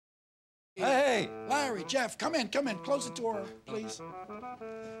Larry, Jeff, come in. Close the door, please.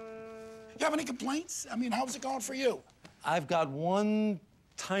 You have any complaints? I mean, how's it going for you? I've got one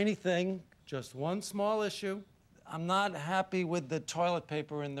tiny thing, just one small issue. I'm not happy with the toilet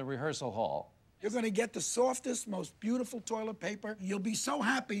paper in the rehearsal hall. You're going to get the softest, most beautiful toilet paper. You'll be so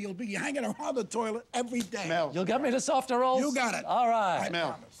happy you'll be hanging around the toilet every day. Mel. You'll get me the softer rolls? You got it. All right.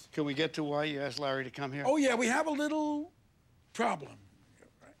 Mel, promise. can we get to why you asked Larry to come here? Oh, yeah, we have a little problem.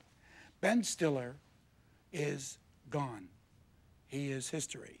 Ben Stiller is gone. He is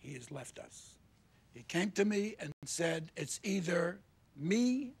history. He has left us. He came to me and said, it's either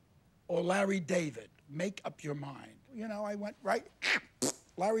me or Larry David. Make up your mind. You know, I went, right,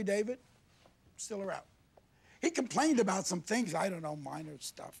 Larry David, Stiller out. He complained about some things, I don't know, minor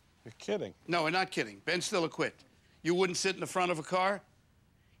stuff. You're kidding. No, we're not kidding. Ben Stiller quit. You wouldn't sit in the front of a car?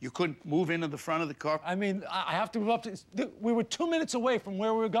 You couldn't move into the front of the car? I mean, I have to move up to... We were 2 minutes away from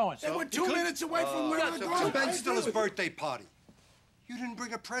where we were going. They were 2 minutes away from where we were going. Ben Stiller's birthday party. You didn't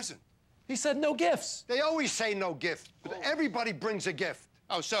bring a present. He said no gifts. They always say no gift, but everybody brings a gift.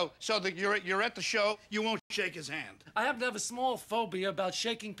 Oh, so you're at the show, you won't shake his hand. I happen to have a small phobia about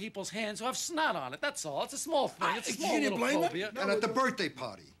shaking people's hands who have snot on it, that's all. It's a small thing. It's a small Can you little blame it? phobia. And at the birthday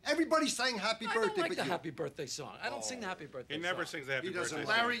party, everybody sang happy I birthday, don't like but the you... happy birthday song. I don't sing the happy birthday He song. never sings the happy He doesn't birthday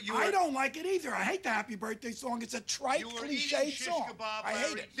like song. Larry, you I were, don't like it either. I hate the happy birthday song. It's a trite, you were eating cliched shish song. kebab, I hate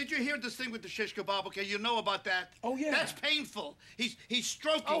Larry. it. Did you hear this thing with the shish kebab? Okay, you know about that. Oh, yeah. That's painful. He's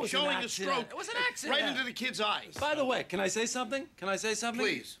stroking, Oh, it was an showing a accident. stroke. It was an accident. Right into the kid's eyes. By the way, can I say something? Can I say something?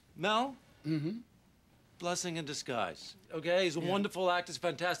 Please. Mel? Mm-hmm. Blessing in disguise. Okay? He's a wonderful actor, he's a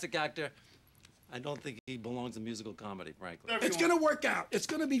fantastic actor. I don't think he belongs in musical comedy, frankly. It's going to work out. It's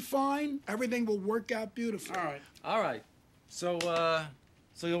going to be fine. Everything will work out beautifully. All right. All right. So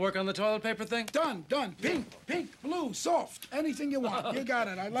you'll work on the toilet paper thing? Done. Pink, blue, soft, anything you want. You got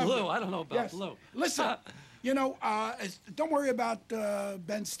it. I love it. Blue, I don't know about Yes. blue. Listen, you know, don't worry about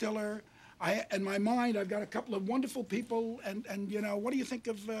Ben Stiller. In my mind, I've got a couple of wonderful people, and you know, what do you think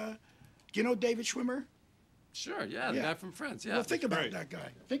of, do you know David Schwimmer? Sure, yeah, the Yeah. guy from Friends, yeah. Well, think about great. that guy.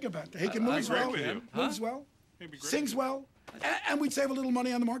 Think about that. He can I move agree well, with you. moves well, He'd be great. sings well, and we'd save a little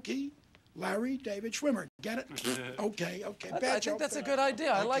money on the marquee. Larry David Schwimmer. Get it? Okay. I Bad think joke, that's a but good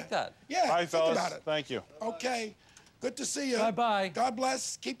idea. I like okay. that. Yeah, Bye, think fellas. about it. Thank you. Okay. Good to see you. Bye-bye. God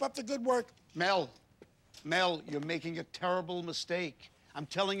bless. Keep up the good work. Mel, you're making a terrible mistake. I'm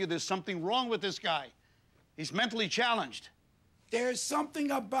telling you, there's something wrong with this guy. He's mentally challenged. There's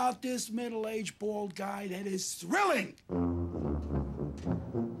something about this middle-aged bald guy that is thrilling.